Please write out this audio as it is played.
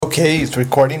Okay, it's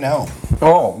recording now.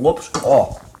 Oh, whoops.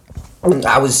 Oh.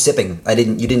 I was sipping.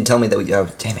 You didn't tell me that we, oh,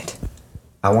 damn it.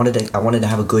 I wanted to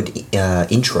have a good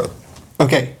intro.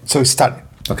 Okay, so start.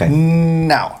 Okay.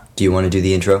 Now. Do you want to do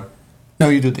the intro? No,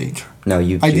 you do the intro. No,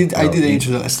 you. I did the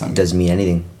intro the last time. Doesn't mean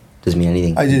anything.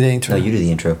 I did the intro. No, you do the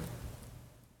intro.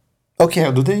 Okay,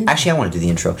 I'll do the intro. Actually, I want to do the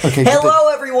intro. Okay. Hello,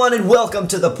 everyone, and welcome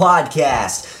to the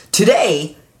podcast.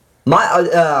 Today,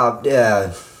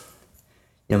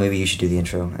 maybe you should do the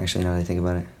intro. Actually, now that I think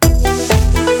about it.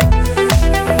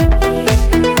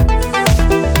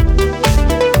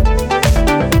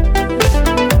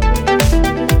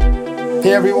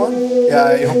 Hey everyone,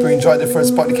 I hope you enjoyed the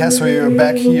first podcast. So you're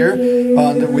back here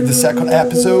with the second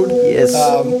episode. Yes.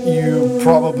 You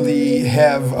probably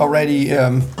have already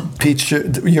pitched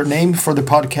your name for the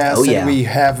podcast. Oh, yeah. And we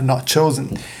have not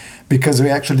chosen because we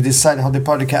actually decided how the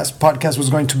podcast was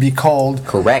going to be called.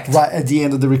 Correct. Right at the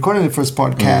end of the recording of the first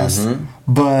podcast. Mm-hmm.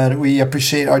 But we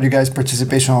appreciate all you guys'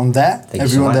 participation on that. Thank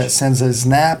Everyone you so much. that sends a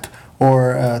snap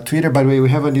or Twitter. By the way, we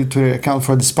have a new Twitter account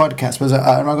for this podcast, but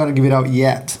I'm not going to give it out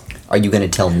yet. Are you going to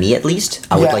tell me at least?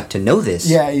 I would like to know this.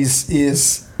 Yeah, is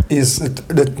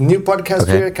the new podcast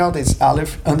Twitter account is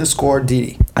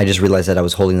Aleph_Didi. I just realized that I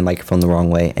was holding the microphone the wrong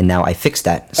way, and now I fixed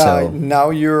that. So now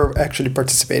you're actually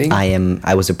participating.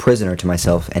 I was a prisoner to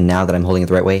myself, and now that I'm holding it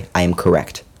the right way, I am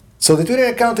correct. So the Twitter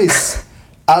account is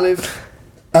Aleph_Didi.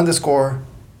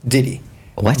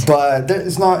 What? But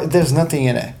there's nothing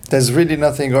in it. There's really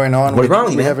nothing going on. What's wrong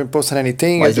with you, We man? haven't posted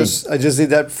anything. Why I just did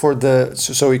that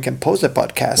so we can post the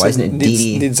podcast. Why isn't it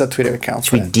Didi? Needs a Twitter account.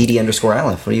 Should be Didi_Aleph.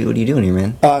 What are you doing here,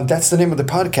 man? That's the name of the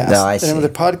podcast. No, I the name of the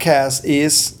podcast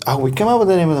is. Oh, we come up with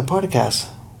the name of the podcast.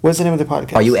 What's the name of the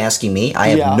podcast? Are you asking me? I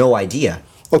have no idea.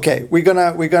 Okay, we're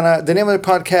gonna. The name of the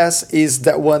podcast is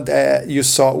that one that you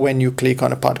saw when you click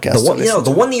on a podcast. The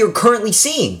one that you're currently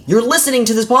seeing. You're listening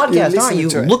to this podcast, aren't you?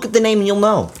 Look at the name and you'll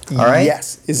know. All right.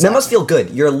 Yes, exactly. That must feel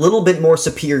good. You're a little bit more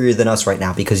superior than us right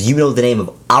now because you know the name of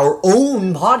our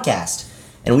own podcast,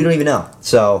 and we don't even know.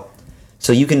 So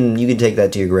you can take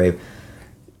that to your grave.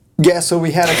 Yeah. So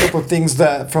we had a couple of things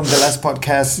from the last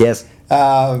podcast. Yes.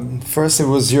 First, it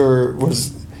was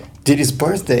Didi's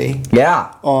birthday.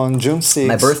 Yeah. On June 6th.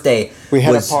 My birthday. We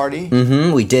had a party.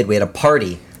 Mm-hmm. We did. We had a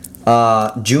party.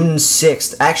 June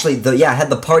 6th. Actually, I had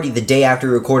the party the day after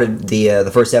we recorded the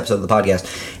first episode of the podcast,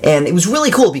 and it was really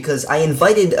cool because I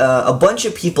invited a bunch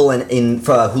of people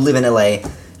who live in LA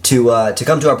to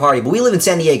come to our party, but we live in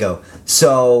San Diego,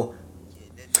 so.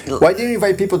 Why didn't you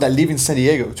invite people that live in San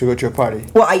Diego to go to your party?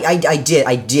 Well, I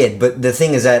did, but the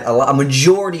thing is that a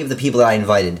majority of the people that I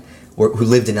invited who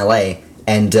lived in LA.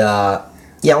 And,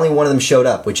 only one of them showed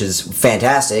up, which is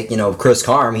fantastic. You know, Chris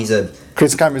Carm,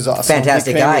 Chris Carm is awesome.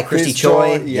 Fantastic guy. Christy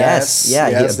Choi. Yes.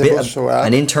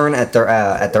 An intern at their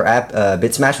app,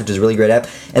 BitSmash, which is a really great app.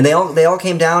 And they all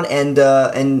came down and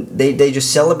they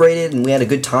just celebrated and we had a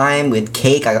good time. We had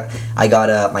cake. I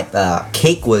got my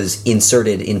cake was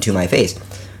inserted into my face.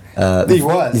 It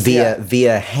was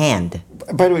via hand.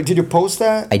 By the way, did you post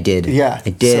that? I did. Yeah, I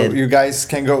did. So you guys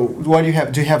can go. What do you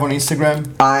have? Do you have on Instagram?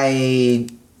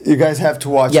 You guys have to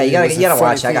watch. Yeah, it. you gotta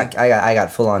watch. I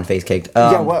got full on face caked.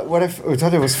 What I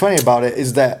thought was funny about it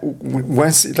is that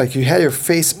once you had your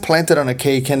face planted on a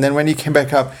cake, and then when you came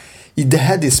back up, it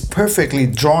had this perfectly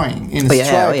drawing in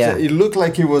stripes. Yeah. It looked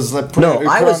like it was like.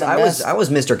 I was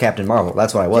Mr. Captain Marvel.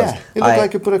 That's what I was. Yeah, it looked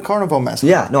like you put a carnival mask.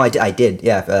 Yeah, no, I did.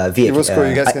 Yeah, via it was cool.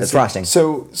 You guys can see frosting.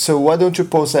 So why don't you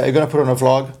post that? Are you gonna put it on a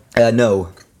vlog? No.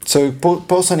 So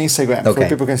post on Instagram so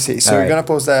people can see. So you're gonna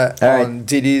post that on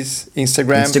Didi's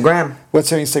Instagram.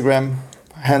 What's your Instagram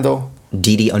handle?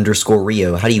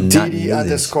 Didi_Rio. How do you not know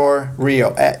this?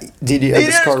 Didi_Rio at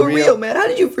Didi_Rio. Man, how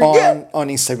did you forget? On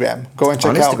Instagram. Go and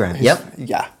check out. On Instagram. Yep.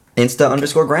 Yeah.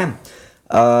 Insta_Gram.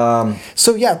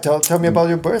 So yeah, tell me about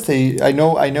your birthday. I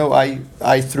know. I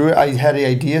had the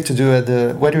idea to do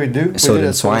at what do we do?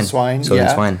 Soda Swine.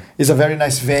 Swine. It's a very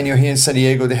nice venue here in San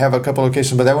Diego. They have a couple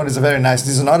locations, but that one is a very nice.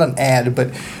 This is not an ad, but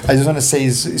I just want to say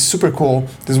it's super cool.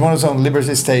 This one is on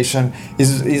Liberty Station.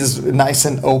 is nice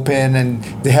and open, and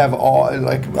they have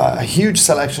a huge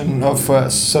selection of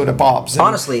soda pops.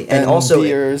 Honestly, and also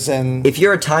beers and. If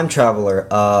you're a time traveler,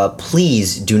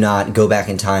 please do not go back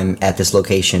in time at this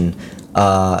location.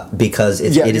 Because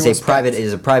it is a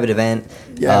private event.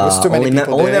 Yeah, it was too many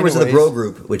people only members of the Bro anyways.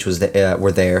 Group, which was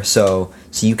were there, so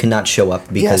you cannot show up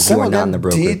because you are not in the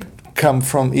Bro Group. Come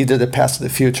from either the past or the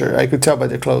future. I could tell by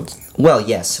their clothes. Well,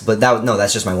 yes, but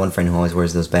that's just my one friend who always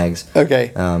wears those bags.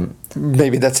 Okay.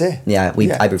 Maybe that's it. Yeah,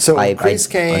 Chris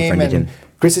came and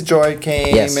Chrissy Joy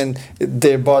came and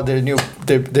they bought the new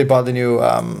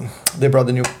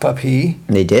puppy.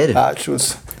 They did. She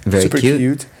was Very super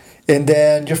cute. and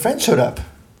then your friend showed up.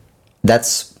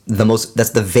 That's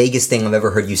the vaguest thing I've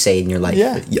ever heard you say in your life.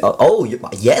 Yeah.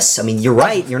 Yes. I mean, you're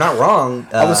right. You're not wrong.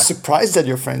 I was surprised that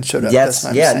your friend showed up. Yes. That's what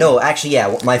I'm Yeah. saying. No. Actually,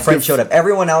 yeah. My friend showed up.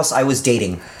 Everyone else, I was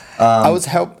dating. I was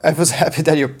happy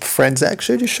that your friends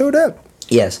actually showed up.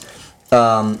 Yes.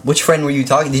 Which friend were you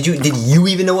talking? Did you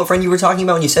even know what friend you were talking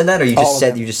about when you said that, or you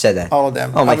just said that? All of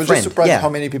them. Oh, my I was friend. just surprised Yeah. how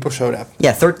many people showed up.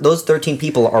 Yeah. Those 13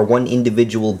 people are one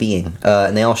individual being,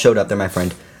 and they all showed up. They're my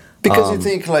friend. Because you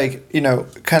think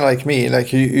kind of like me,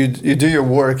 like you do your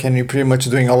work and you're pretty much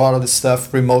doing a lot of this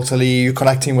stuff remotely. You're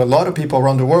connecting with a lot of people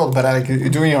around the world, but like you're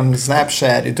doing it on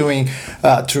Snapchat, you're doing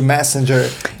through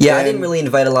Messenger. Yeah, I didn't really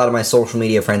invite a lot of my social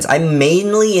media friends. I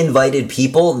mainly invited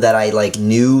people that I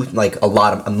knew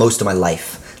most of my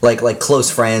life, like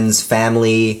close friends,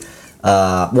 family.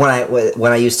 When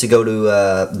I used to go to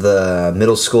the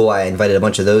middle school, I invited a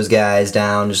bunch of those guys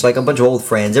down, just like a bunch of old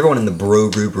friends, everyone in the bro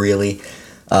group, really.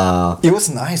 It was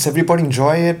nice. Everybody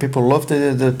enjoyed it. People loved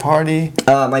the party.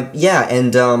 I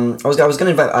was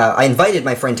gonna invite. I invited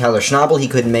my friend Tyler Schnabel. He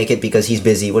couldn't make it because he's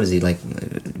busy. What is he like?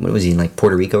 What was he in, like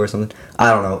Puerto Rico or something?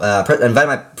 I don't know. I invited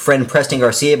my friend Preston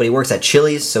Garcia, but he works at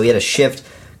Chili's, so he had a shift.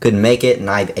 Couldn't make it, and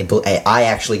I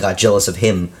actually got jealous of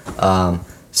him.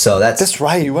 So that's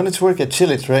right. You wanted to work at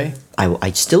Chili's, right?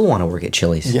 I still want to work at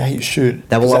Chili's. Yeah, you should.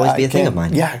 That will always be a thing of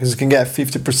mine. Yeah, because you can get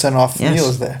 50% off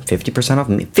meals there. 50% off.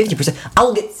 50%.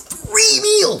 I'll get 3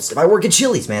 meals if I work at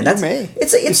Chili's, man.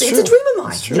 It's a dream of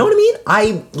mine. You know what I mean?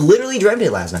 I literally dreamt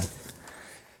it last night.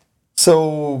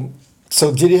 So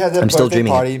did you have that birthday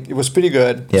party? It was pretty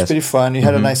good. It was pretty fun. You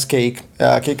had a nice cake.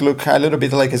 Cake looked a little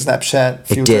bit like a Snapchat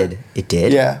filter. It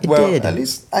did. Yeah. It did. At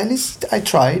least I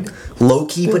tried. Low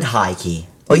key but high key.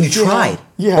 Oh, you tried?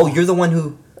 Yeah. Oh, you're the one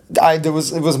who... It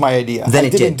was my idea. Then I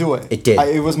didn't do it. It did.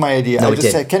 It was my idea. No, I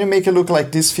just said, can you make it look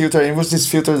like this filter? And it was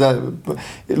this filter that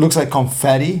it looks like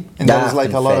confetti, and that was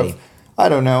like confetti. A lot of. I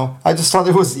don't know. I just thought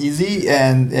it was easy,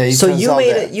 and so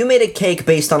you made a cake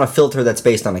based on a filter that's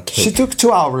based on a cake. She took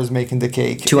 2 hours making the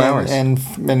cake. 2 hours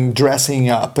and dressing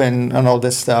up and all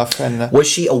this stuff. And was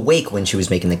she awake when she was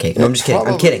making the cake? No, I'm just kidding.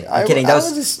 Probably. I'm kidding.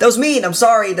 That was mean. I'm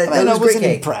sorry. That was a great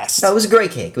cake. Impressed. No, it was a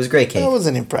great cake. It was a great cake. I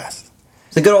wasn't impressed.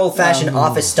 It's a good old fashioned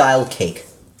office style cake.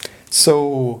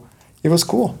 So it was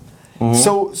cool.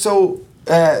 Mm-hmm. So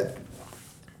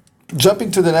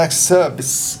jumping to the next sub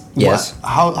is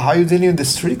how are you dealing with the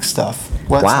streak stuff?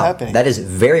 What's happening? That is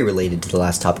very related to the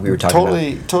last topic we were talking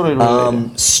about. Totally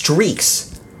related.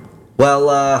 Streaks. Well,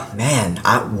 man,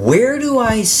 where do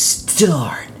I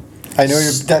start? I know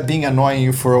that being annoying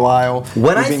you for a while.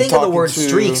 When I think of the word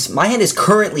streaks, my hand is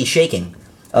currently shaking.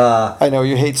 I know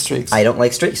you hate streaks. I don't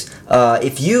like streaks.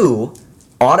 If you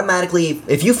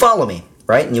follow me,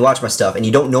 right, and you watch my stuff, and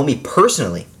you don't know me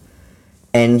personally,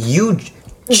 and you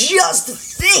just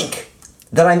think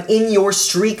that I'm in your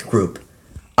streak group,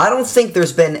 I don't think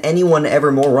there's been anyone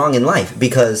ever more wrong in life.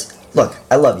 Because, look,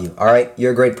 I love you, all right?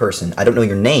 You're a great person. I don't know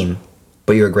your name,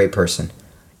 but you're a great person.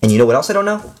 And you know what else I don't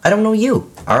know? I don't know you,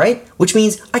 all right? Which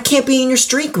means I can't be in your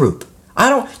streak group.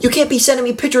 You can't be sending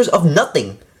me pictures of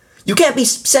nothing. You can't be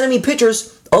sending me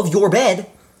pictures of your bed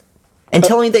and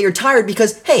telling me that you're tired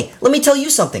because, hey, let me tell you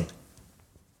something.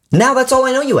 Now that's all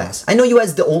I know you as. I know you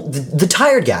as the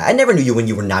tired guy. I never knew you when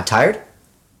you were not tired.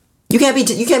 You can't be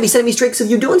sending me streaks of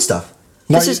you doing stuff.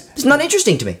 It's not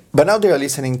interesting to me. But now they're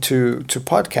listening to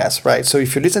podcasts, right? So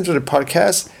if you listen to the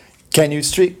podcast, can you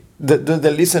streak? The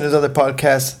listeners of the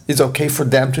podcast, it's okay for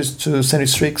them to send you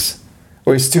streaks?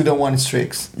 Or you still don't want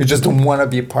streaks? You just don't want to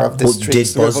be a part of this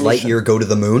streaks did Buzz Lightyear go to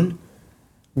the moon?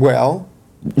 Well...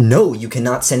 No, you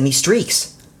cannot send me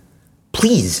streaks.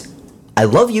 Please. I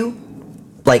love you.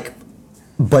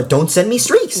 But don't send me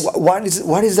streaks. What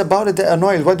is about it that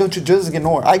annoys? Why don't you just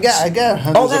ignore? I get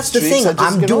that's the thing.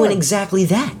 I'm doing exactly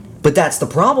that. But that's the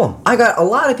problem. I got a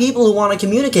lot of people who want to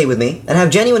communicate with me and have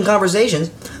genuine conversations,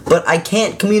 but I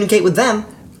can't communicate with them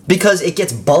because it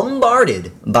gets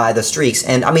bombarded by the streaks.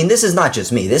 And I mean, this is not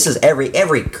just me. This is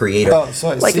every creator. Oh,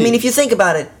 so I mean, if you think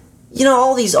about it,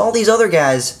 all these other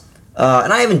guys,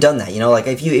 and I haven't done that.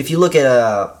 If you look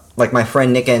at my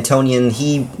friend Nick Antonian,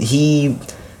 he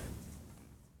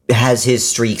has his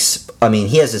streaks. I mean,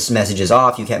 he has his messages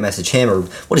off. You can't message him. Or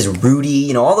what is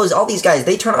Rudy? All these guys,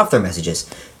 they turn off their messages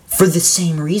for the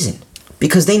same reason,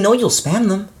 because they know you'll spam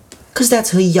them, because that's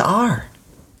who you are.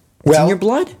 It's in your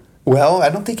blood. Well, I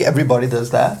don't think everybody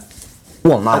does that.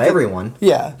 Well, not everyone.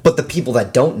 Yeah. But the people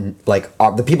that don't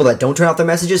turn off their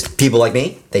messages, people like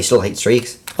me, they still hate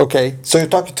streaks. Okay, so you're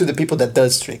talking to the people that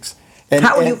does streaks.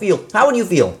 How would you feel? How would you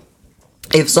feel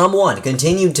if someone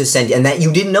continued to send, and that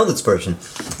you didn't know this person,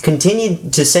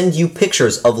 continued to send you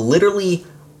pictures of literally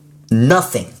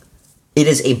nothing, It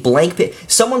is a blank page.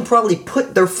 Someone probably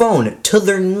put their phone to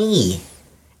their knee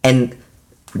and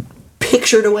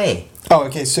pictured away. Oh,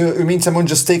 okay. So it means someone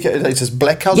just just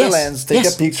black out the lens, take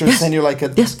a picture, send you like a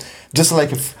just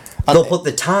like a. They'll put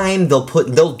the time.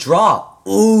 They'll draw.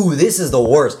 Ooh, this is the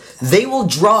worst. They will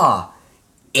draw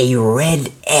a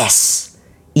red S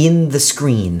in the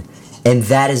screen, and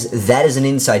that is an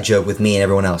inside joke with me and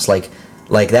everyone else. Like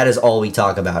that is all we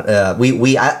talk about. I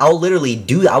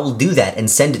will do that and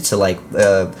send it to like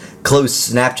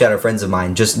close Snapchatter friends of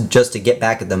mine just to get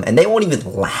back at them, and they won't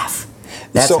even laugh.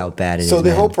 That's how bad it is. So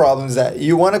the whole problem is that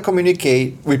you want to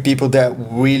communicate with people that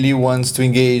really wants to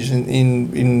engage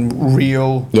in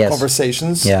real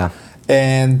conversations. Yeah.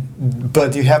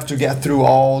 But you have to get through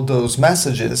all those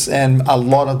messages, and a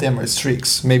lot of them are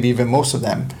streaks, maybe even most of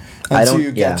them, until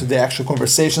you get to the actual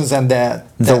conversations, and the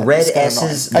red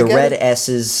S's. The red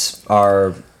S's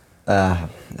are red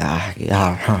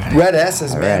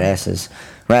S's, man.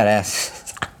 Red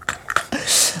S's.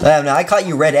 No, I caught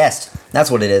you red S. That's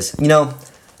what it is.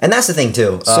 And that's the thing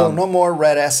too. So no more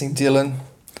red assing Dylan.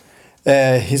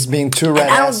 He's being too red.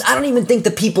 I don't even think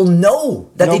the people know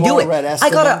that they do it. I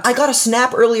got a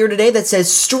snap earlier today that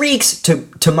says streaks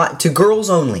to girls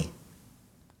only.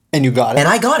 And you got it. And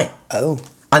I got it. Oh.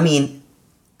 I mean,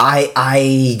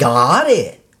 I got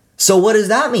it. So what does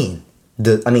that mean?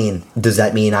 Does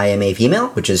that mean I am a female,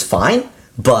 which is fine,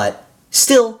 but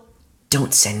still,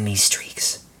 don't send me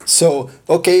streaks. So,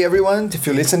 okay, everyone, if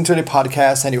you listen to the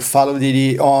podcast and you follow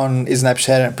Didi on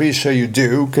Snapchat, I'm pretty sure you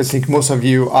do, because I think most of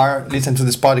you are listening to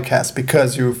this podcast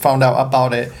because you found out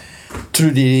about it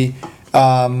through Didi.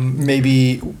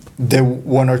 Maybe the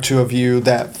one or two of you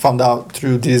that found out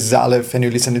through Didi's Aleph and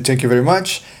you listen to, thank you very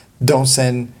much. Don't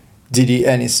send Didi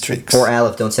any streaks. Or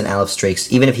Aleph, don't send Aleph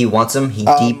streaks. Even if he wants them,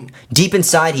 deep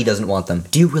inside he doesn't want them.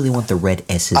 Do you really want the red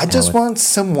S's, I just want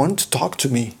someone to talk to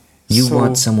me. You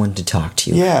want someone to talk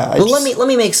to you. Yeah. Let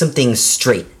me make some things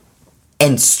straight.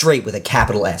 And straight with a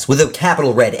capital S. With a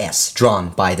capital red S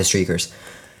drawn by the streakers.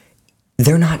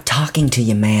 They're not talking to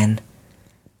you, man.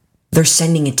 They're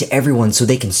sending it to everyone so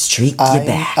they can streak you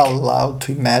back. I'm allowed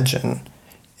to imagine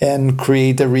and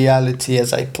create a reality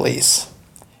as I please.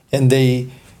 And they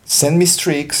send me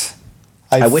streaks.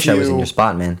 I wish I was in your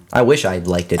spot, man. I wish I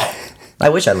liked it. I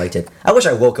wish I liked it. I wish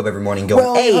I woke up every morning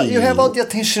going, hey. You have all the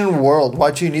attention in the world. Why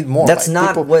do you need more? That's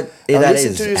not what that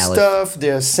is, to your stuff.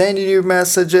 They're sending you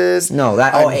messages. No,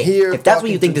 if that's what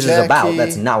you think this is about,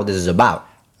 that's not what this is about.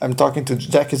 I'm talking to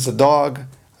Jackie's the dog.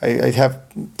 I have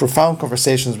profound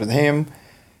conversations with him.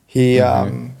 His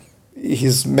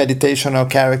meditational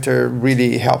character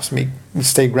really helps me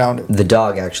stay grounded. The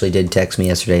dog actually did text me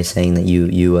yesterday saying that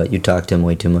you talk to him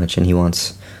way too much and he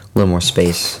wants a little more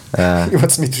space. He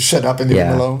wants me to shut up and leave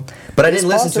him alone. But I didn't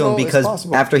listen to him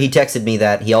because after he texted me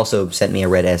that, he also sent me a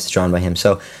red S drawn by him.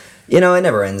 So, it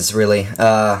never ends, really.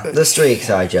 The streaks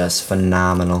are just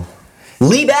phenomenal.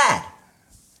 Lee Bad!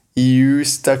 You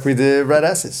stuck with the red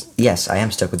S's. Yes, I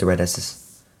am stuck with the red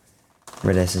S's.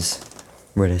 Red S's.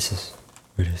 Red S's.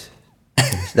 Red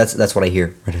S's. That's what I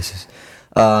hear. Red S's.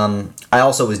 I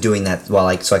also was doing that so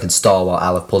I could stall while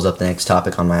Aleph pulls up the next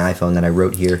topic on my iPhone that I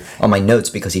wrote here on my notes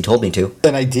because he told me to.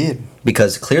 And I did.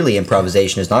 Because clearly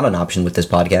improvisation is not an option with this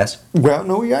podcast. Well,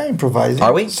 no, we are improvising.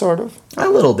 Are we? Sort of. A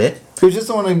little bit. We just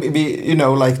don't want to be,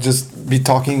 just be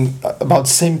talking about the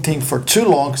same thing for too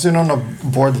long because you don't want to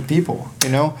bore the people,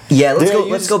 Yeah,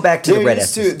 let's go back to the red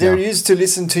S's. They're used to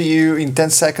listen to you in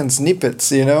 10-second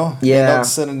snippets, Yeah. And not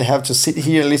suddenly have to sit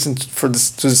here and listen to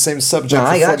the same subject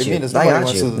for 40 minutes. I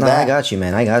got you,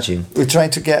 man. I got you. We're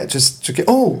trying to get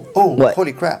what?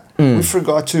 Holy crap. We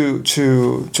forgot to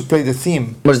play the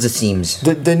theme. What is the themes?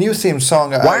 The new theme song.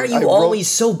 Why are you always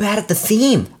so bad at the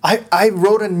theme? I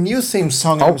wrote a new theme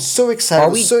song. I'm so excited.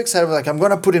 I'm so excited. Like, I'm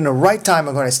going to put in the right time.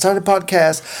 I'm going to start a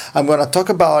podcast. I'm going to talk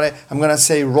about it. I'm going to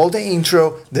say, roll the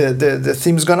intro. The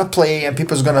theme's going to play and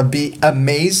people's going to be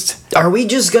amazed. Are we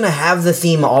just going to have the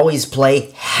theme always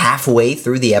play halfway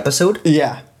through the episode?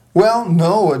 Yeah. Well,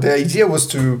 no. The idea was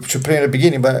to play in the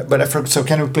beginning, but I forgot. So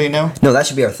can we play now? No, that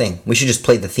should be our thing. We should just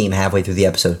play the theme halfway through the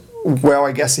episode. Well,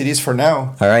 I guess it is for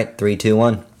now. All right. 3, 2,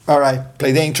 1. All right.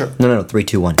 Play the intro. No. 3,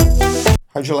 2, 1.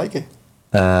 How'd you like it?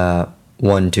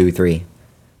 1, 2, 3.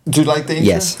 Do you like the intro?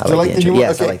 Yes, I like the intro.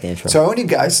 Yes, I like the intro. So I want you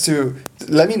guys to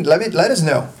let us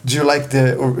know. Do you like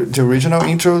the original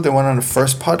intro, the one on the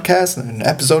first podcast, in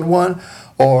episode 1,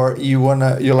 or you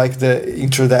like the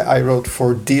intro that I wrote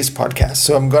for this podcast?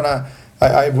 So I'm gonna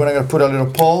put a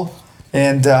little poll,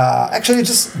 and actually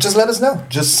just let us know.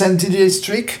 Just send Didi a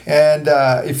streak, and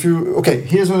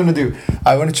here's what I'm gonna do.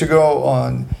 I want you to go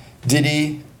on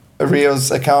Didi Rio's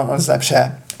account on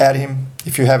Snapchat, add him,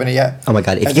 if you haven't yet. Oh my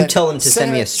God! If And you then tell him to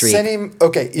send me a streak, send him.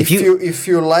 Okay, if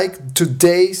you like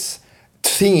today's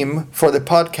theme for the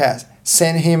podcast,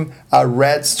 send him a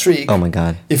red streak. Oh my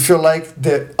God! If you like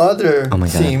the other Oh my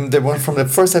God. theme, the one from the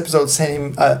first episode, send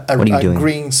him a What are you doing?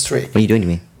 green streak. What are you doing to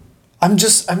me? I'm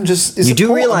just. It's You a do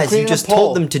poll. I'm realize you creating a just poll.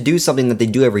 told them to do something that they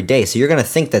do every day, so you're gonna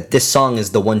think that this song is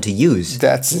the one to use.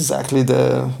 That's exactly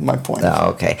my point.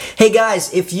 Oh, okay. Hey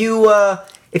guys, if you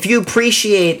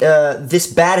appreciate this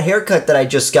bad haircut that I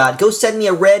just got, go send me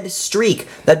a red streak.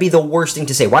 That'd be the worst thing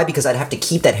to say. Why? Because I'd have to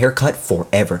keep that haircut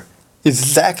forever.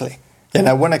 Exactly. And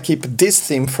I want to keep this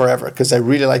theme forever because I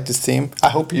really like this theme. I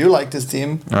hope you like this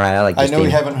theme. All right, I like this I know theme.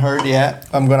 you haven't heard yet.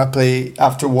 I'm going to play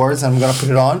afterwards and I'm going to put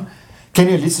it on. Can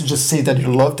you at least just say that you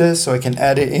love this so I can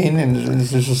add it in and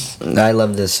it's just... I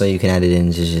love this, so you can add it in.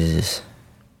 That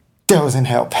doesn't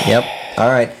help. Yep. All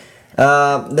right.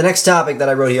 The next topic that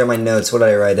I wrote here in my notes. What did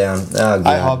I write down? Oh,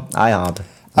 God. IHOB.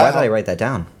 Why did I write that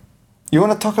down? You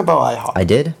want to talk about IHOP? I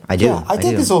did. I do. Yeah, I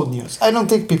think do. it's old news. I don't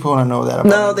think people want to know that about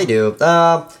No, it. they do.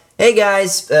 Hey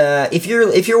guys, if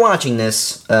you're watching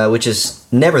this, which is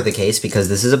never the case because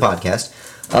this is a podcast.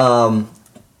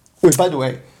 Wait, by the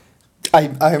way,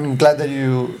 I'm glad that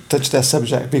you touched that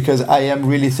subject because I am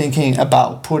really thinking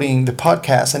about putting the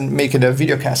podcast and make it a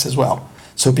video cast as well.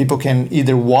 So people can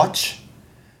either watch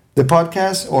the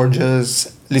podcast or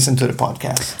just listen to the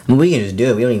podcast. I mean, we can just do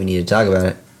it. We don't even need to talk about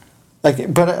it.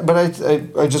 Like, but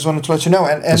I just wanted to let you know.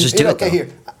 And Let's just do it, okay, though. here.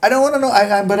 I don't want to know.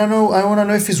 I want to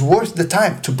know if it's worth the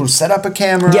time to set up a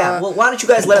camera. Yeah, well, why don't you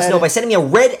guys let us know by sending me a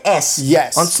red S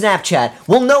Yes. on Snapchat.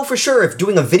 We'll know for sure if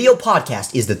doing a video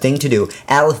podcast is the thing to do.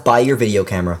 Aleph, buy your video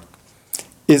camera.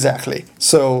 Exactly.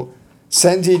 So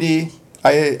send Didi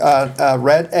a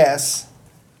red S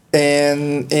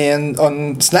and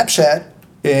on Snapchat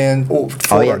and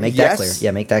for Make that clear.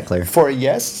 Yeah, make that clear. For a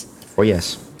yes, Or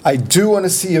yes. I do want to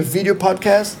see a video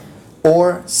podcast,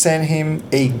 or send him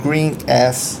a green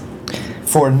S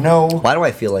for no. Why do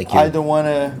I feel like I you? don't want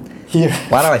to hear.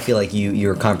 Why do I feel like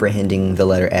you're comprehending the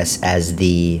letter S as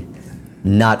the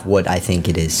not what I think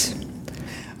it is?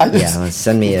 I just, Yeah,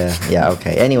 send me a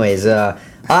okay. Anyways,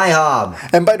 IHOB.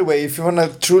 And by the way, if you want to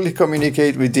truly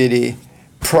communicate with Didi,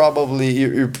 probably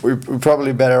you're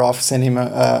probably better off sending him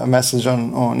a message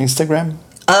on Instagram.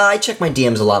 I check my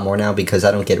DMs a lot more now because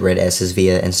I don't get red S's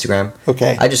via Instagram.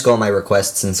 Okay. I just go on my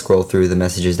requests and scroll through the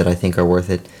messages that I think are worth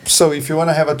it. So if you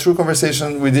want to have a true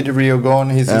conversation with Didi Rio, go on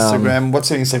his Instagram. What's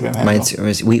your Instagram handle?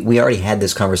 We already had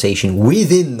this conversation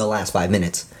within the last 5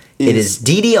 minutes. It is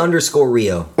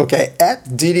Didi_Rio. Okay, at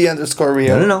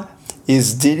Didi_Rio. No.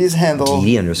 Is Didi's handle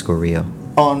Didi_Rio.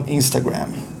 on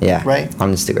Instagram. Yeah. Right?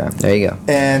 On Instagram. There you go.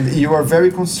 And you are very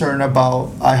concerned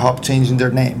about IHOP changing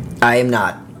their name. I am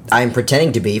not. I am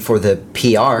pretending to be for the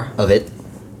PR of it.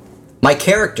 My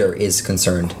character is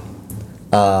concerned.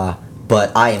 But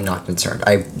I am not concerned.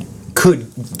 I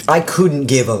couldn't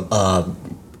give a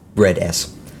red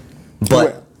S.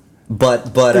 But They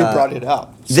brought it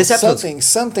up. This episode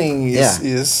something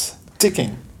is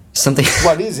ticking. something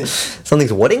What is it?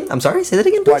 something's whatting? I'm sorry, say that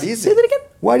again, please. What is it? Say that again.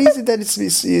 What is it that is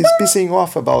pissing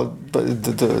off about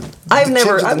the I've change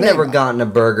never of the I've name? never gotten a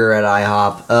burger at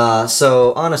IHOP.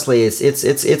 So honestly, it's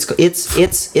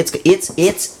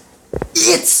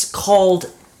called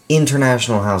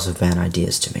International House of Bad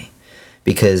Ideas to me,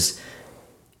 because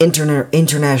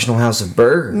International House of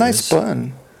Burgers. Nice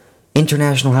pun.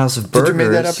 International House of Burgers. Did you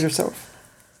make that up yourself?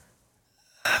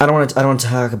 I don't want to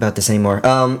talk about this anymore.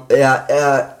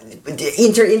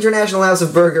 International House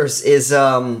of Burgers is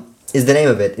the name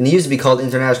of it, and it used to be called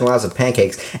International House of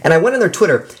Pancakes. And I went on their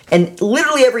Twitter, and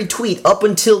literally every tweet up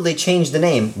until they changed the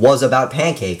name was about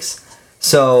pancakes.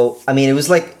 So I mean, it was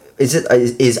like,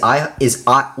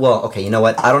 well, okay, you know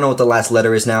what? I don't know what the last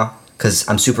letter is now because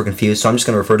I'm super confused. So I'm just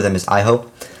gonna refer to them as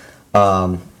IHO.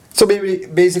 So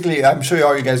basically, I'm sure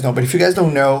all you guys know, but if you guys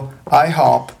don't know,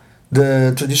 IHOP,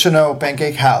 the traditional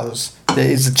pancake house, that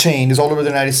is a chain, is all over the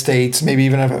United States, maybe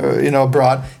even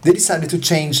abroad. They decided to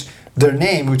change their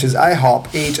name, which is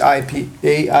IHOP,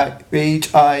 H-I-P-A-I-H-I.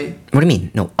 What do you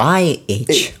mean? No,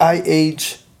 IH.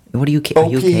 I-H. What are you? Are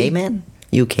you okay, man?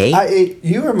 You okay?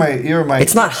 You're my.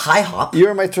 It's not high hop.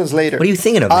 You're my translator. What are you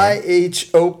thinking of, man?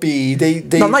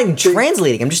 IHOP. No, I'm not even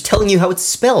translating. I'm just telling you how it's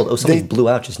spelled. Oh, something blew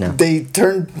out just now. They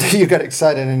turned. You got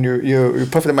excited and you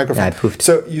puffed the microphone. Yeah, I poofed.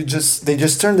 So they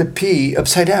just turned the P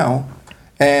upside down,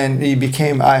 and it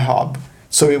became IHOP.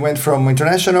 So it went from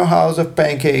International House of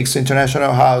Pancakes to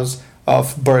International House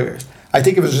of Burgers. I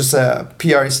think it was just a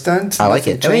PR stunt. I like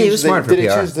it. I mean, it was smart for Did PR.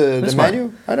 they change the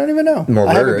menu? I don't even know. More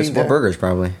I haven't burgers. been More there. burgers,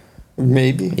 probably.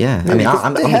 Maybe. Yeah, Maybe, I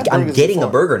mean, because they had I'm burgers getting a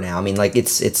before. burger now. I mean, like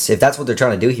it's if that's what they're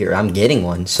trying to do here, I'm getting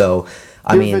one. So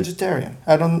I You're mean, vegetarian.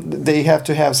 I don't. They have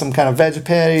to have some kind of veggie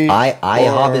patty.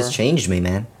 IHOP has changed me,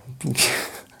 man.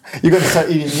 You're gonna start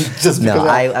eating meat just because. No,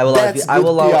 I will always that's be, I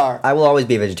will good al- PR. I will always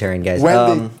be a vegetarian, guys.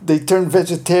 When they turn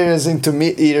vegetarians into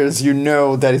meat eaters, you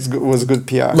know that was good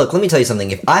PR. Look, let me tell you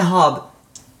something. If IHOP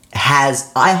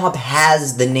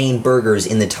has the name burgers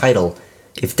in the title,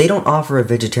 if they don't offer a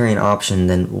vegetarian option,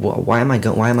 then why am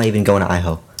I even going to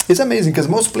IHOP? It's amazing because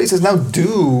most places now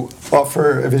do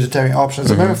offer a vegetarian option.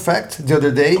 As a matter of fact, the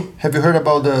other day, have you heard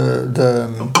about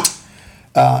the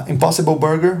Impossible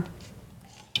Burger?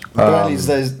 Apparently, it's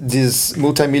this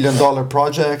multi-million-dollar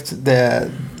project that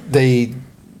they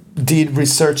did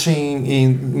researching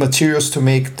in materials to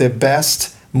make the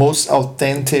best, most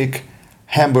authentic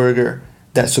hamburger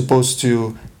that's supposed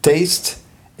to taste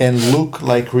and look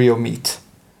like real meat.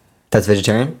 That's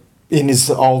vegetarian? And it's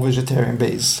all vegetarian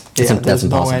based. That's there's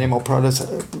no impossible. animal products.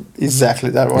 Exactly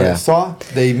that what Yeah. I saw.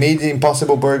 They made the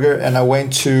Impossible Burger, and I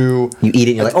went to. You eat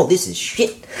it, and you're like, oh, this is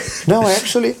shit. No,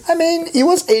 actually, I mean, it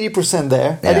was 80%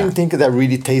 there. I Yeah. didn't think that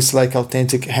really tastes like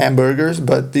authentic hamburgers,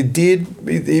 but it did.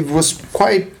 It was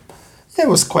quite. Yeah, it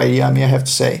was quite yummy, I have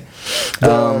to say.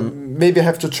 Maybe I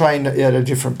have to try it at a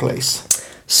different place.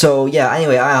 So yeah.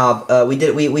 Anyway, IHOP.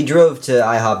 We drove to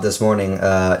IHOP this morning.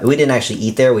 We didn't actually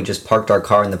eat there. We just parked our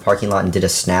car in the parking lot and did a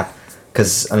snap.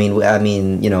 Because I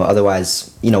mean, you know,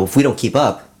 otherwise, you know, if we don't keep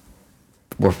up,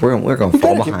 we're gonna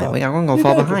fall gotta keep behind. up. We're gonna You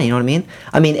fall gotta behind. You know what I mean?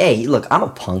 I mean, hey, look, I'm a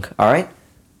punk, all right,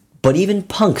 but even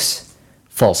punks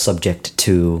fall subject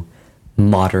to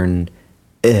modern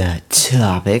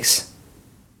topics.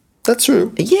 That's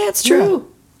true. Yeah, it's true.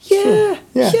 Yeah,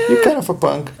 Yeah, you're kind of a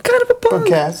punk. kind of a punk.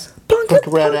 Punk ass. Punk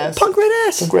red ass. Punk red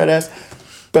ass. Punk red ass.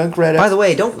 Punk red ass. By the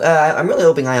way, don't. I'm really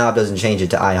hoping IHOP doesn't change it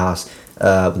to IHOS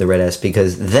with the red S,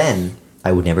 because then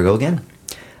I would never go again.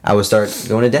 I would start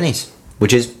going to Denny's,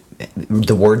 which is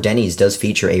the word Denny's does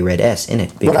feature a red S in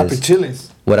it. What up with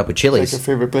Chili's? What up with Like Chili's? your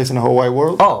favorite place in the whole wide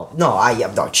world? Oh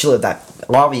no, Chili. That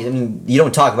obviously, I mean, you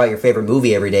don't talk about your favorite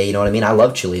movie every day. You know what I mean? I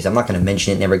love Chili's. I'm not going to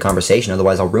mention it in every conversation,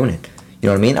 otherwise I'll ruin it. You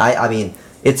know what I mean? I mean,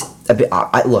 it's a bit.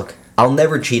 Look, I'll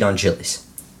never cheat on Chili's,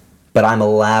 but I'm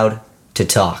allowed to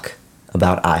talk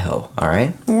about IHO. All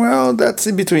right? Well, that's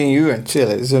in between you and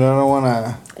Chili's. You know, I don't want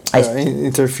to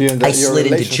interfere in I your slid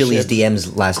into relationship. Chili's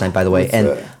DMs last night, by the way, With,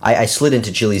 and I slid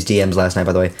into Chili's DMs last night,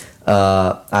 by the way.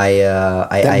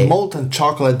 That molten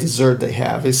chocolate dessert they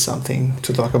have is something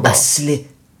to talk about.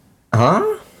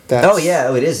 Huh? That's- Oh yeah,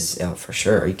 oh it is. Oh, for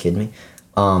sure. Are you kidding me?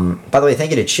 By the way, thank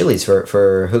you to Chili's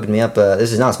for hooking me up.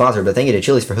 This is not sponsored, but thank you to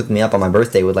Chili's for hooking me up on my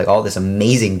birthday with like all this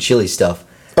amazing chili stuff.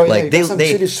 Oh, yeah, like you got some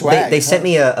chili swag, they sent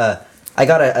me I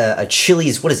got a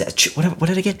Chili's. What is that? What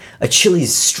did I get? A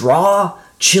Chili's straw,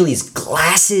 Chili's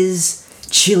glasses,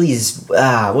 Chili's.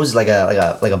 What was it, like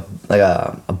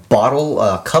a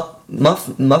bottle, cup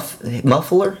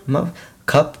muffler,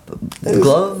 cup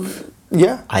glove.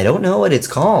 Yeah. I don't know what it's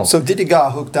called. So Diddy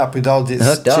got hooked up with all this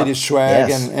Hooked up, chili swag,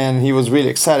 yes. and he was really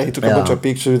excited. He took a bunch of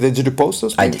pictures. Did you post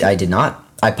those I pictures? did not.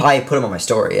 I probably put them on my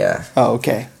story. Yeah. Oh,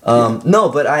 okay. No,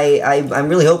 but I'm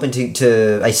really hoping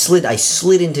to I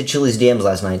slid into Chili's DMs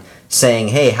last night saying,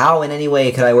 hey, how in any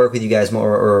way could I work with you guys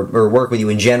more or work with you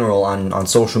in general on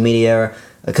social media?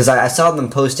 Because I saw them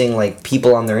posting like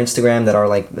people on their Instagram that are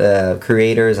like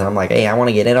creators, and I'm like, hey, I want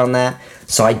to get in on that.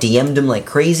 So I DM'd them like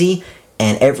crazy,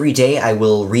 and every day I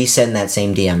will resend that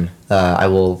same DM. I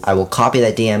will copy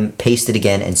that DM, paste it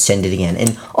again, and send it again.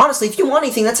 And honestly, if you want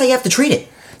anything, that's how you have to treat it.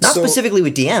 Not So- specifically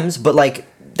with DMs, but like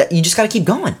you just got to keep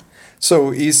going.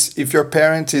 So if your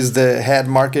parent is the head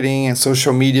marketing and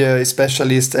social media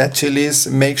specialist at Chili's,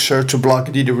 make sure to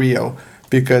block Didi Rio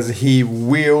because he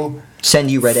will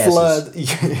Send you red flood.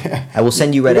 S's. Yeah. I will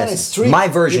send you red You're gonna S's. streak- My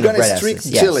version you're of gonna red streak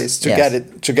S's. Yes, Chili's to yes.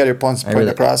 get your points I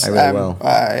really- across. I really will.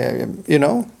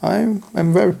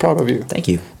 I'm very proud of you. Thank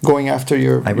you. Going after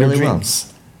your really will.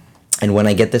 dreams. And when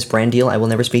I get this brand deal, I will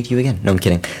never speak to you again. No, I'm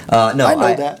kidding. No, I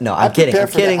know that. No, I'm kidding. prepare I'm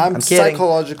for that. kidding. I'm I'm kidding.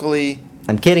 psychologically.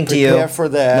 I'm kidding to you. prepare for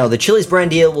that. No, the Chili's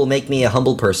brand deal will make me a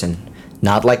humble person.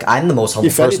 Not like I'm the most humble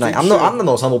If person. anything, I'm the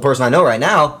most humble person I know right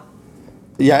now.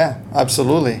 Yeah,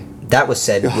 absolutely. That was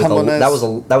said Your with humbleness.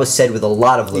 that was said with a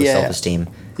lot of low Yeah. self-esteem.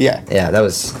 Yeah. Yeah, that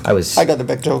was I got the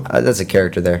back joke. that's a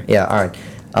character there. Yeah, all right.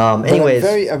 But Anyways,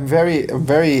 I'm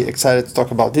very excited to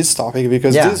talk about this topic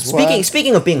because yeah. this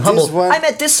Speaking of being humble, one- I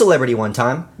met this celebrity one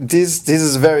time. this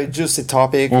is a very juicy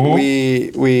topic.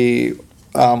 Mm-hmm. We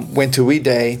went to We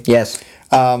Day, Yes.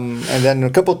 and then a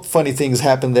couple of funny things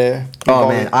happened there. Oh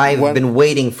man, I've One- been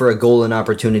waiting for a golden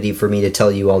opportunity for me to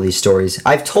tell you all these stories.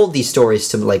 I've told these stories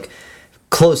to like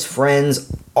close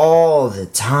friends all the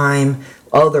time,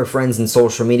 other friends in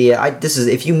social media.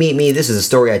 If you meet me, this is a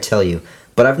story I tell you.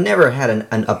 but I've never had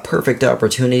a perfect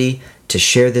opportunity to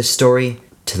share this story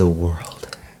to the world.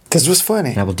 This was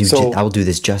funny. And I will do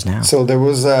this just now. So there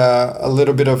was a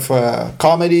little bit of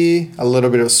comedy, a little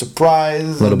bit of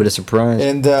surprise, A little bit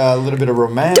of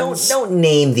romance. Don't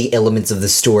name the elements of the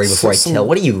story before I tell.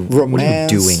 What are you doing? What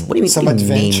do you mean? Some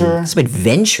adventure. Some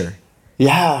adventure.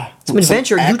 Yeah. Some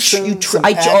adventure. Action,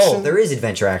 There is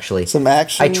adventure actually. Some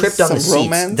action. I tripped on the seats.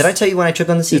 Romance. Did I tell you when I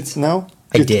tripped on the seats? No.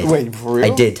 I did. Wait, for real? I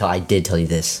did tell you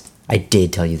this. I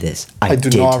did tell you this. I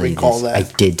do not recall that. I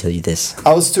did tell you this.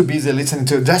 I was too busy listening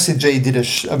to Jessie J did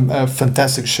a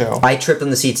fantastic show. I tripped on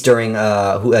the seats during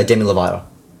Demi Lovato.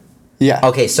 Yeah.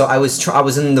 Okay, so I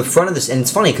was in the front of this, and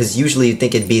it's funny because usually you'd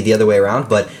think it'd be the other way around,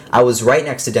 but I was right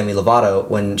next to Demi Lovato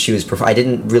when she was. I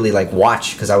didn't really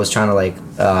watch because I was trying to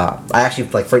I actually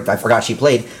I forgot she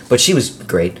played, but she was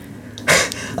great.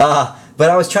 But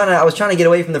I was trying to get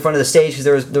away from the front of the stage because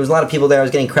there was a lot of people there. I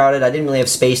was getting crowded. I didn't really have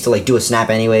space to do a snap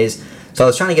anyways, so I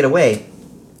was trying to get away.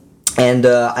 And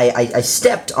I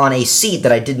stepped on a seat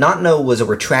that I did not know was a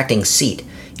retracting seat,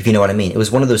 if you know what I mean. It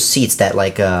was one of those seats that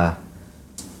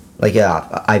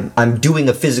I'm doing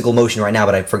a physical motion right now,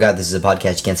 but I forgot this is a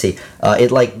podcast. You can't see.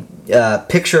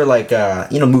 Picture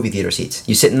movie theater seats.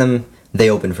 You sit in them, they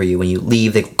open for you. When you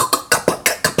leave, they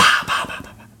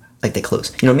they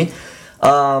close. You know what I mean?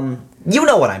 You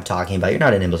know what I'm talking about. You're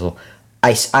not an imbecile.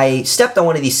 I stepped on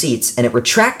one of these seats and it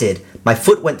retracted. My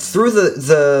foot went through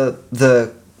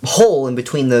the hole in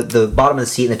between the bottom of the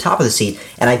seat and the top of the seat,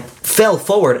 and I fell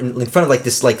forward in front of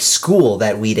this school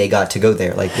that We Day got to go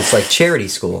there, this charity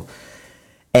school,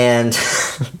 and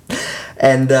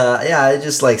I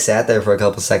just sat there for a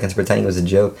couple seconds pretending it was a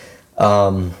joke.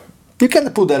 You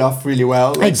can pull that off really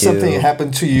well. I do. Something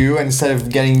happened to you, and instead of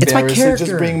getting embarrassed, you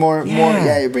just bring more.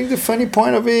 You bring the funny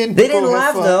point of it. They didn't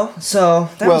laugh though, so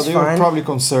that was fine. Well, they were probably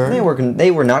concerned.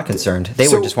 They were not concerned. They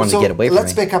were just wanting to get away from me.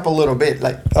 Let's back up a little bit.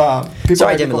 People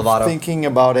Sorry, Demi Lovato. Thinking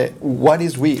about it. What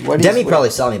is We? Demi probably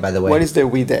saw me, by the way. What is the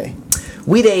We Day?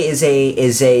 We Day is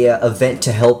a event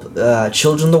to help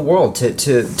children in the world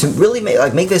to really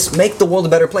make the world a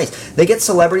better place. They get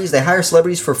celebrities, they hire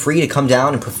celebrities for free to come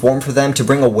down and perform for them to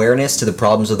bring awareness to the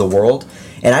problems of the world.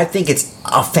 And I think it's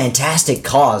a fantastic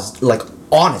cause.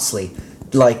 Honestly,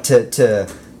 to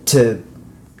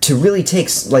really take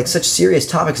such serious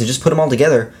topics and just put them all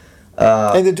together.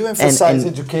 And they do emphasize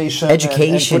education and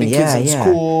putting kids in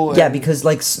school. Yeah, because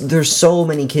there's so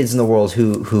many kids in the world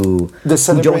who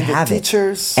don't have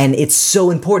teachers. And it's so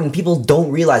important. People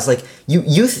don't realize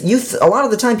youth. A lot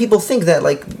of the time, people think that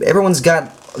everyone's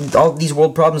got all these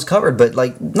world problems covered, but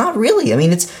not really. I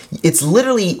mean, it's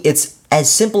literally as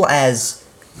simple as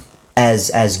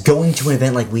going to an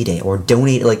event like We Day or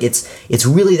donate. It's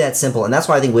really that simple, and that's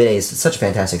why I think We Day is such a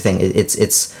fantastic thing.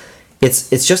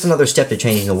 It's just another step to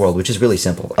changing the world, which is really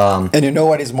simple. And you know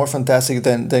what is more fantastic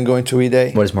than going to We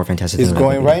Day? What is more fantastic? Is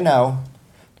going right now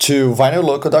to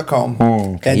vinylloco.com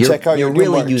and check out your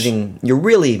new merch. You're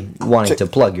really wanting to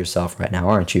plug yourself right now,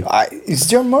 aren't you?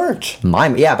 It's your merch.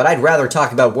 Yeah, but I'd rather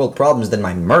talk about world problems than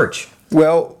my merch.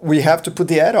 Well, we have to put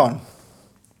the ad on.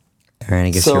 All right, I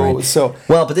guess you're right.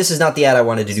 But this is not the ad I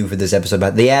wanted to do for this episode.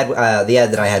 But the ad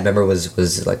that I had, remember, was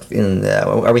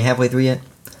are we halfway through yet?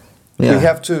 Yeah. We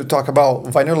have to talk about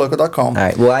vinylloco.com. All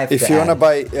right. Well, if you want to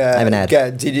buy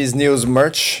get DD's News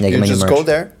merch, you just go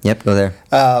there. Yep, go there.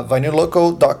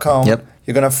 Vinylloco.com. Yep.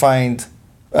 You're going to find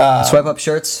swipe up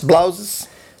shirts. Blouses.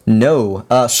 No.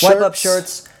 Swipe up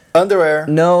shirts. Underwear.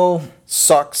 No.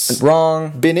 Socks.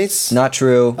 Wrong. Beanies. Not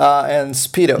true. And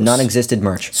Speedos. Non-existent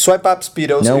merch. Swipe up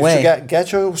Speedos. No way.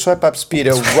 Get your Swipe up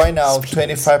Speedo right now,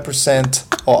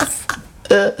 25% off.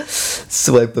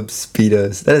 Swipe up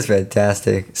Speedos. That is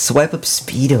fantastic. Swipe up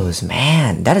Speedos,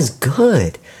 man. That is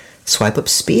good. Swipe up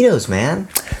Speedos, man.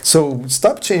 So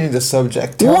stop changing the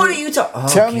subject. What are you talking?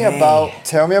 Tell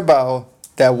me about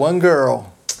that one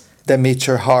girl that made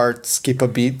your heart skip a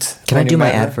beat. Can I do my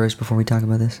ad first before we talk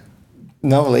about this?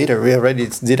 No, later. We already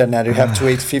did an ad. You have to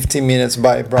wait 15 minutes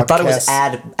by broadcast. I thought it was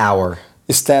ad hour.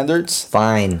 Standards.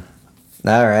 Fine.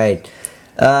 All right.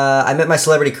 I met my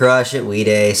celebrity crush at We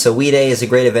Day. So We Day is a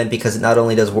great event because it not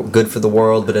only does good for the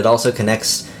world, but it also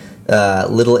connects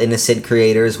little innocent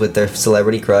creators with their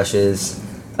celebrity crushes.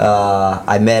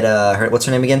 I met what's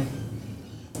her name again?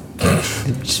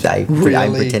 I'm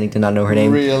pretending to not know her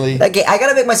name. Really? Okay, I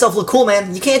gotta make myself look cool,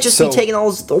 man. You can't just be taking all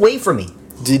this away from me.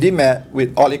 Didi met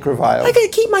with Ollie Crevile. I gotta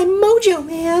keep my mojo,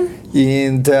 man.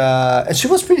 And she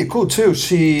was pretty cool too.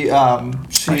 She's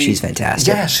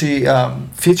fantastic. Yeah, she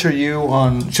featured you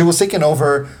on. She was taking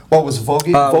over. What was Vogue?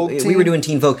 Vogue we were doing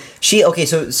Teen Vogue.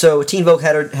 So Teen Vogue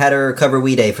had her cover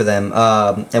We Day for them.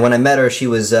 And when I met her, she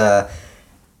was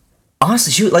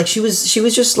honestly, she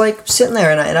was just like sitting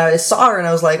there, and I saw her, and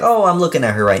I was like, oh, I'm looking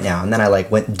at her right now, and then I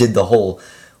like went and did the whole,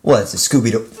 what's it,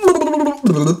 Scooby Doo,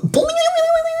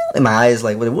 and my eyes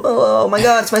like, whoa, oh my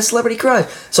god, it's my celebrity crush.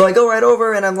 So I go right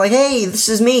over, and I'm like, hey, this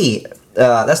is me.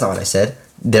 That's not what I said.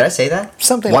 Did I say that?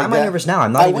 Something Why like am that. I nervous now?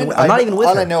 I'm not even with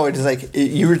all her. I know is like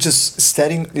you were just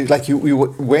standing, like you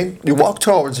walked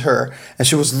towards her, and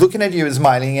she was looking at you,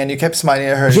 smiling, and you kept smiling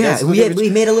at her. Yeah, we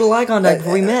made a little eye contact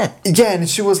before we met. Yeah, and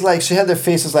she was like, she had her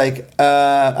face was like,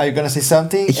 are you gonna say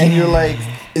something? Yeah. And you're like,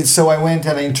 so I went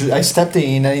and I stepped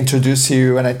in and introduced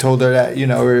you, and I told her that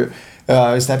we're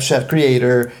a Snapchat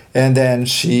creator, and then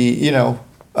she, No,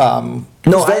 was I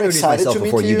very introduced excited myself to meet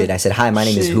before you did. I said, hi, my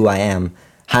name is who I am.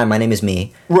 Hi, my name is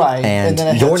me. Right. And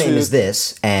then I your had name to- is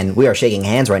this, and we are shaking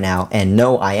hands right now, and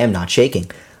no, I am not shaking.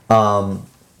 And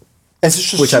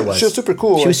so Which I was. She was super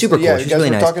cool. She was super cool. Yeah, She you was guys really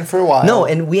were nice. talking for a while. No,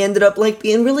 and we ended up like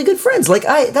being really good friends. Like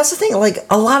that's the thing. Like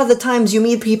a lot of the times you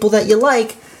meet people that you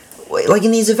like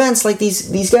in these events, like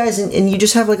these guys, and you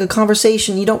just have like a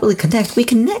conversation. You don't really connect. We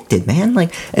connected, man.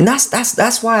 Like, and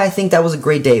that's why I think that was a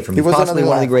great day for me. It was Possibly another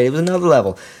one of the level. great. It was another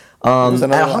level. was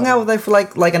And I another hung level. out with her for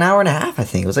like an hour and a half. I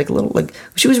think it was like a little like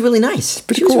she was really nice.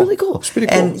 pretty She was cool. really cool. It's pretty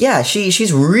cool. And yeah,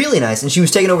 she's really nice, and she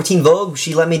was taking over Teen Vogue.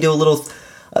 She let me do a little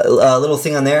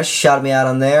thing on there. She shouted me out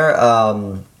on there.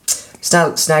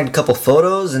 Snagged a couple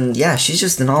photos, and yeah, she's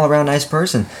just an all around nice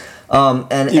person. And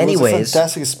It was a anyways,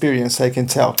 fantastic experience, I can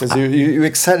tell, because you're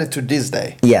excited to this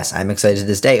day. yes, I'm excited to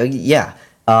this day. Yeah.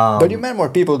 But you met more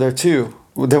people there too.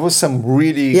 There was some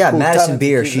really Yeah, cool, Madison talented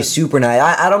Beer, people. she's super nice.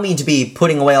 I don't mean to be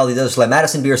putting away all these others. Like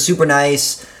Madison Beer, super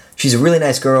nice. She's a really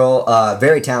nice girl.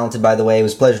 Very talented, by the way. It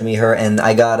was a pleasure to meet her, and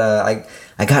I got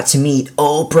to meet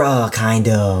Oprah, kind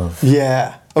of.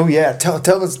 Yeah. Oh yeah.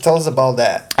 Tell us about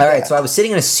that. All right, so I was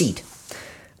sitting in a seat.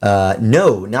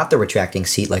 No, not the retracting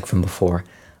seat like from before.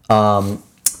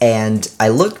 And I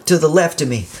looked to the left of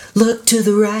me. Look to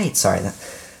the right. Sorry,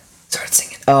 started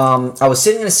singing. I was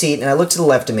sitting in a seat, and I looked to the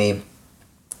left of me,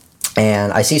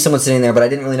 and I see someone sitting there, but I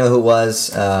didn't really know who it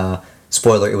was.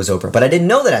 Spoiler, it was Oprah. But I didn't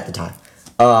know that at the time.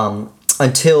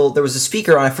 Until there was a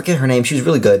speaker on, I forget her name, she was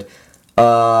really good.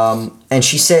 And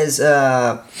she says,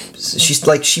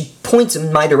 she points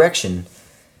in my direction.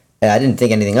 I didn't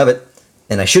think anything of it,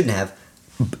 and I shouldn't have.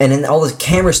 And then all the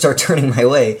cameras start turning my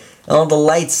way, and all the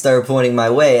lights start pointing my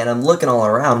way, and I'm looking all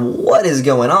around. What is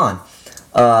going on?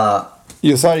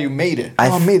 You thought you made it.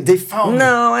 They found me.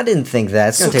 No, I didn't think that.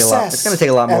 It's gonna take a lot. It's gonna take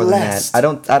a lot more At than last.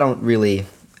 that. I don't really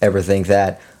ever think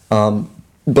that.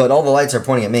 But all the lights are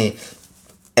pointing at me,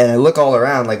 and I look all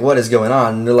around like, what is going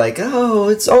on? And they're like, oh,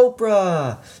 it's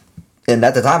Oprah. And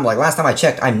at the time, like last time I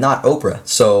checked, I'm not Oprah.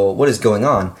 So what is going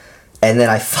on? And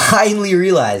then I finally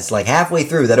realized, like halfway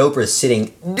through, that Oprah is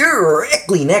sitting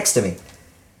directly next to me,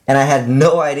 and I had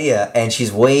no idea. And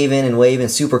she's waving and waving,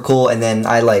 super cool. And then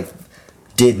I like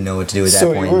didn't know what to do at that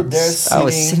So point. you were there I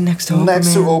was sitting next to Oprah.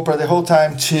 next to man. Oprah the whole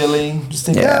time, chilling. Just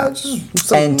thinking, Yeah. just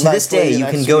some And to nice this day, lady you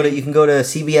next can to go me. to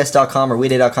cbs.com or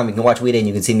weeday.com. You can watch Weeday, and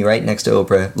you can see me right next to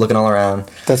Oprah, looking all around.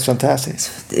 That's fantastic.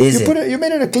 Is you it? You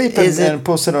made it a clip Is and it?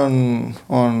 posted on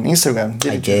Instagram.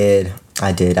 Didn't you?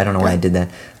 I did. I don't know why I did that.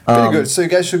 Pretty good. So you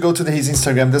guys should go to his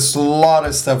Instagram. There's a lot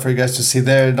of stuff for you guys to see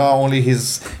there. Not only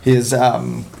his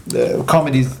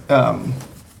comedy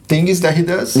thingies that he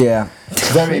does. Yeah.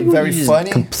 Very Just funny.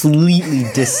 Completely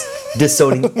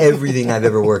disowning everything I've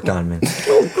ever worked on, man.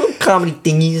 Little comedy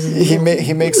thingies.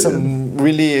 He makes some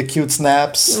really cute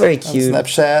snaps. Very on cute.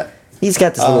 Snapchat. He's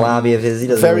got this little hobby of his. He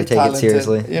doesn't Very really take talented. it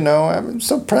seriously. You know, I'm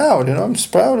so proud. You know, I'm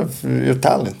just proud of your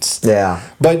talents. Yeah.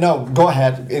 But no, go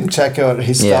ahead and check out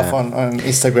his Yeah. stuff on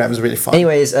Instagram. It's really fun.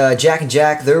 Anyways, Jack and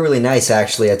Jack, they're really nice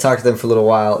actually. I talked to them for a little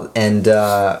while, and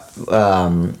Grace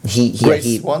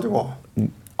Wonderwall.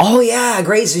 Oh yeah,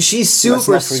 Grace. She's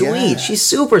super not forget. sweet. She's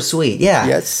super sweet. Yeah.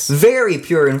 Yes. Very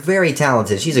pure and very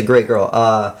talented. She's a great girl.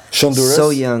 Shonduras? So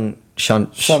young.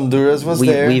 Shonduras was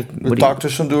there. We talked to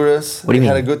Shonduras. What do you We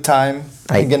had mean? a good time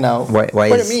hanging out. why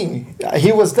what is- do you mean?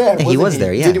 He was there. He wasn't was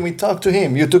there, yeah. Didn't we talk to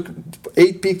him? You took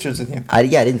 8 pictures of him. I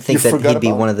didn't think You that forgot he'd be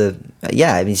about one of the.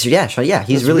 Yeah, I mean, so yeah, he's That's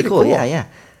really really cool. cool. Yeah, yeah.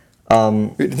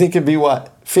 You think it'd be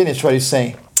what? Finish what you're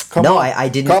saying. Come No, on. I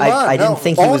didn't- Come I- on, I didn't no,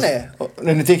 think he own was- it.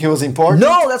 And you think he was important?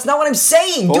 No, that's not what I'm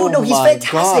saying, dude. Oh no, he's my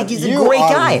fantastic. God. He's a You great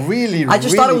are guy. really, I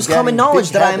just thought it really was common getting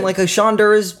knowledge that I'm big-headed. like a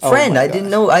Shondura's Oh friend. my I gosh. didn't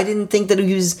know. I didn't think that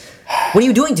he was. What are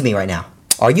you doing to me right now?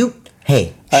 Are you?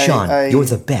 Hey, Sean, I- you're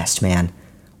the best, man.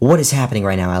 What is happening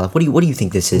right now, Aleph? What do you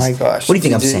think this is? My gosh. What do you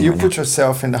think I'm saying You right put now?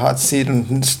 yourself in the hot seat on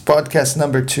this podcast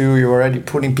number 2. You're already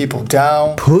putting people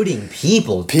down. Putting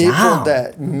people down.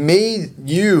 That made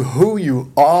you who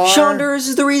you are. Sean Durst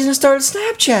is the reason I started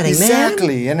Snapchatting,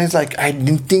 Exactly. And it's like, I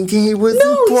didn't think he was man.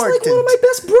 No, important. he's like one of my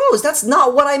best bros. That's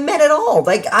not what I meant at all.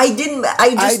 Like, I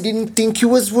didn't think he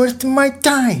was worth my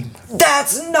time.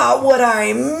 That's not what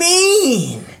I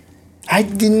mean. I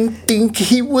didn't think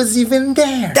he was even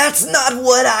there. That's not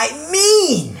what I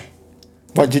mean.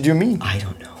 What did you mean? I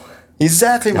don't know.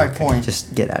 Exactly my Okay, point.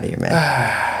 Just get out of here,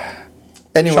 man.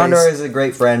 Anyways, Sean Durst is a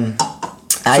great friend.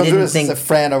 I Sean didn't Durst think. is a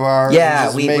friend of ours. Yeah,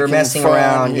 Just we were making messing fun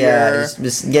around. Yeah, here.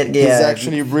 just get. He's Yeah,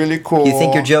 actually really cool. You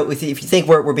think you're joke? If you think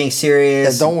we're being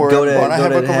serious, Don't worry, Go to, I'm gonna go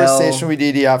have to a conversation with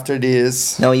Edie after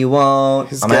this. No, you won't.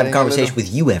 He's I'm gonna have a getting a conversation little-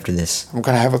 with you after this. I'm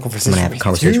gonna have a conversation. I'm gonna have a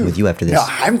conversation with you after this. No,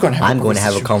 I'm gonna have. I'm going to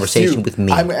have a conversation with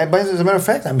me. As a matter of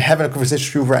fact, I'm having a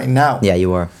conversation with you right now. Yeah,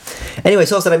 you are. Anyway,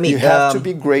 so else did I meet? You have to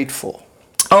be grateful.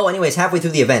 Oh, anyways, halfway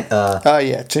through the event. Oh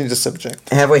yeah, change the subject.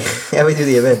 Halfway through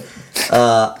the event,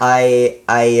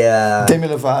 Demi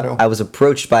Lovato. I was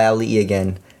approached by Ali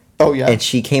again. Oh yeah. And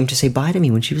she came to say bye to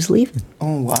me when she was leaving.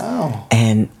 Oh wow.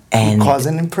 And Cause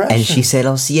an impression. And she said,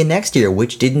 "I'll see you next year,"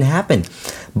 which didn't happen,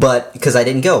 but because I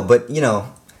didn't go. But you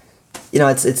know,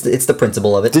 it's the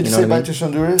principle of it. Did you know say what I bye mean? to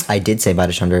Sean Durst? I did say bye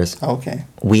to Sean Durst. Okay.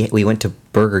 We went to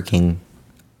Burger King.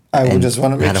 I would and just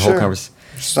want to make had a sure. whole conversation.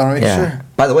 Just want to make sure.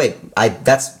 By the way,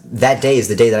 that day is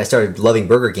the day that I started loving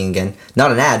Burger King again.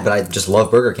 Not an ad, but I just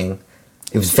love Burger King.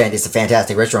 It's a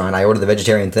fantastic restaurant. I ordered the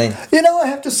vegetarian thing. You know, I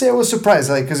have to say I was surprised,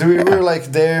 like, because we were like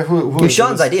there. Who It was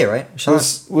Sean's idea, right? Sean.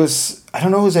 Was I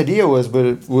don't know whose idea it was, but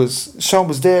it was Sean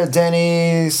was there,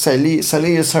 Danny, Salia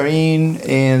Sarin,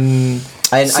 and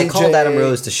I CJ. called Adam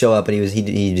Rose to show up, but he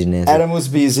didn't answer. Adam was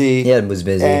busy. Yeah, Adam was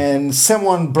busy. And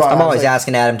someone brought. I'm always like,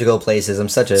 asking Adam to go places. I'm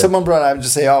such a. Someone brought up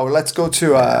just say, "Oh, let's go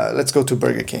to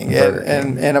Burger King."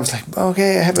 And I was like,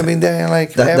 "Okay, I haven't been there."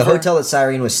 Like the hotel that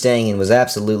Cyrene was staying in was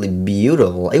absolutely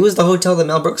beautiful. It was the hotel that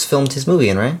Mel Brooks filmed his movie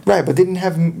in, right? Right, but didn't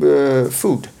have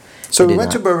food. So we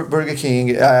went to Burger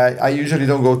King. I usually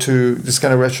don't go to this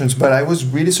kind of restaurants, but I was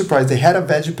really surprised. They had a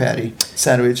veggie patty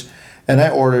sandwich, and I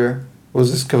ordered.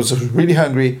 Because I was really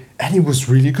hungry, and it was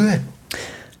really good.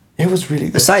 It was really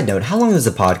A good. side note: how long does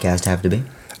the podcast have to be?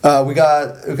 We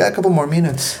got a couple more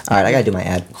minutes. All right, I gotta do my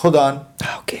ad. Hold on.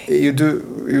 Okay.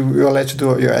 I'll let you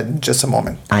do your ad in just a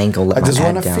moment. I ain't gonna let I just my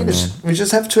want ad to down, finish. man. We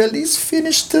just have to at least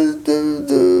finish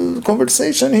the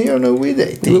conversation here on a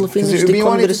weekday. We'll finish the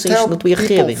conversation that we are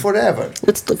having. Forever.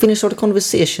 Let's finish our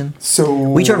conversation. So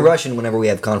We turn Russian whenever we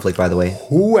have conflict. By the way.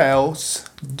 Who else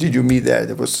did you meet there?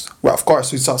 There was of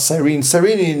course we saw Cyrene.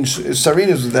 Cyrene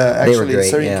is actually great,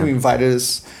 Cyrene yeah. who invited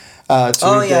us. To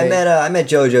Oh the yeah, day. I met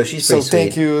JoJo. She's So pretty sweet.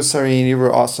 thank you, Cyrene. You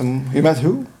were awesome. You met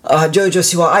who? JoJo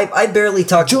Siwa. I barely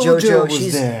talked to JoJo JoJo. was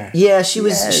She's there. Yeah, she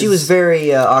was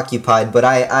very occupied, but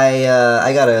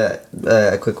I got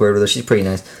a quick word with her. She's pretty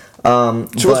nice.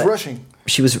 She was rushing.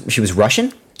 She was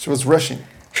Russian. She was rushing.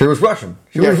 She was Russian.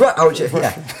 She Yeah. was Russian.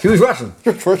 She was Russian. She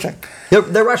was rushing.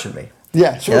 They're Russian, me.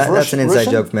 Yeah, she was That's Russian. an inside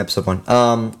Russian? joke from episode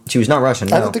 1. She was not Russian.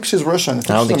 No. I don't think she's Russian. I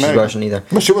don't think she's American. Russian either.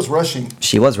 But she was rushing.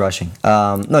 She was rushing.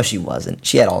 No, she wasn't.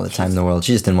 She had all the time in the world.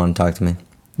 She just didn't want to talk to me.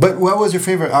 But what was your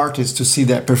favorite artist to see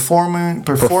that performing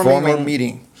or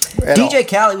meeting? at all? DJ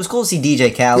Khaled. It was cool to see DJ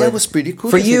Khaled. Yeah, it was pretty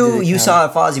cool For to see you, DJ you Khaled.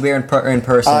 saw Fozzie Bear in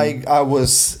person. I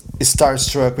was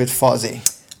starstruck with Fozzie.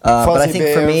 But I Fozzie think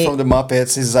Bear for me, from the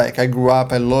Muppets is like I grew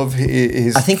up. I love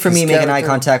his. I think for me, his making eye character.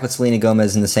 contact with Selena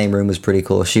Gomez in the same room was pretty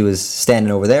cool. She was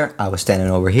standing over there. I was standing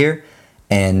over here,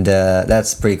 and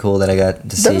that's pretty cool that I got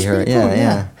to see was her. pretty cool,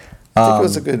 yeah. I think it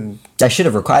was a good. I should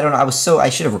have recorded. I don't know. I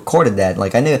should have recorded that.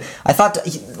 Like I knew. I thought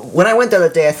when I went there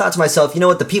that day, I thought to myself, you know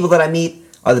what? The people that I meet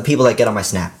are the people that get on my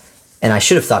Snap, and I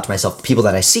should have thought to myself, the people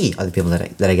that I see are the people that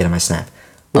I get on my Snap.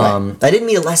 Right. I didn't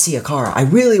meet Alessia Cara. I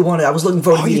really wanted. I was looking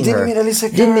forward to You meeting her. didn't meet Alessia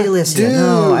Cara? Didn't meet Alessia. Dude,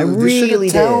 No, I you really should've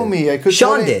did. tell me. I could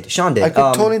Sean totally- did. Sean did. I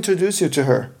could totally introduce you to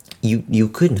her. You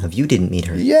couldn't have. You didn't meet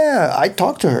her. Yeah, I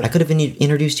talked to her. I could have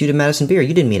introduced you to Madison Beer.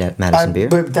 You didn't meet at Madison Beer.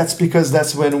 But that's because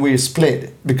that's when we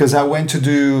split. Because I went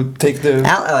to take the.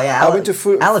 I went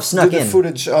to Aleph snuck do the in.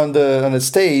 footage on the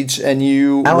stage, and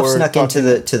you. Aleph were snuck talking-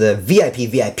 into the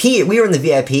VIP. We were in the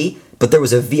VIP, but there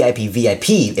was a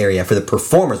VIP area for the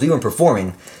performers. We weren't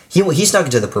performing. He snuck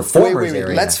into the performers Wait,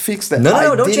 area. let's fix that.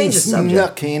 No, don't change the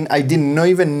subject. I didn't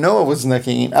even know I was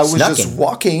snucking in. I was Snuck just in.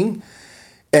 walking,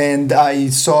 and I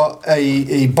saw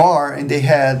a bar, and they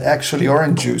had actually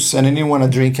orange juice, and I didn't want to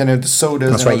drink any of the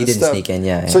sodas. That's and right, all you that didn't stuff. sneak in,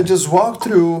 yeah. So I just walked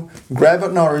through, grabbed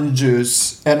an orange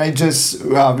juice, and I just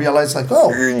realized, like,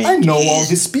 oh, I know all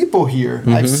these people here.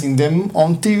 I've seen them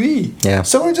on TV. Yeah.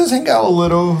 So I just hang out a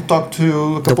little, talk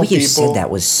to a The couple way you people. said that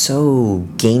was so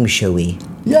game showy.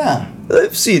 Yeah.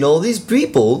 I've seen all these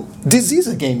people. This is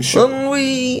a game show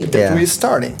that we're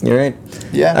starting. You're right.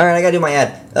 Yeah. All right, I gotta do my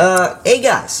ad. Hey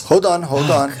guys. Hold on.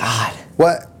 God.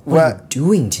 What? What are you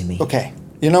doing to me? Okay.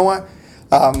 You know what?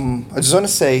 I just want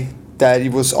to say that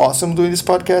it was awesome doing this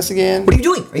podcast again. What are you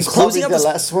doing? Are you It's closing probably up the this-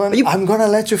 last one? Are you- I'm gonna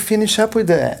let you finish up with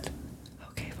that.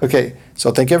 Okay. Okay.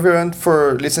 So thank everyone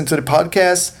for listening to the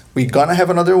podcast. We're gonna have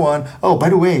another one. Oh, by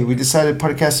the way, we decided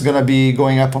podcast is gonna be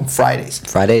going up on Fridays.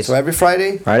 Fridays. So every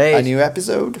Friday, Fridays. a new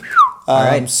episode. All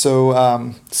right.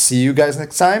 So see you guys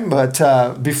next time. But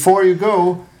before you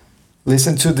go,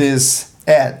 listen to this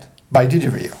ad by Didi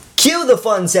Rio. Cue the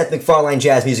fun Seth MacFarlane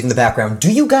jazz music in the background.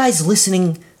 Do you guys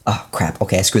listening? Oh crap.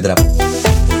 Okay, I screwed that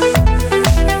up.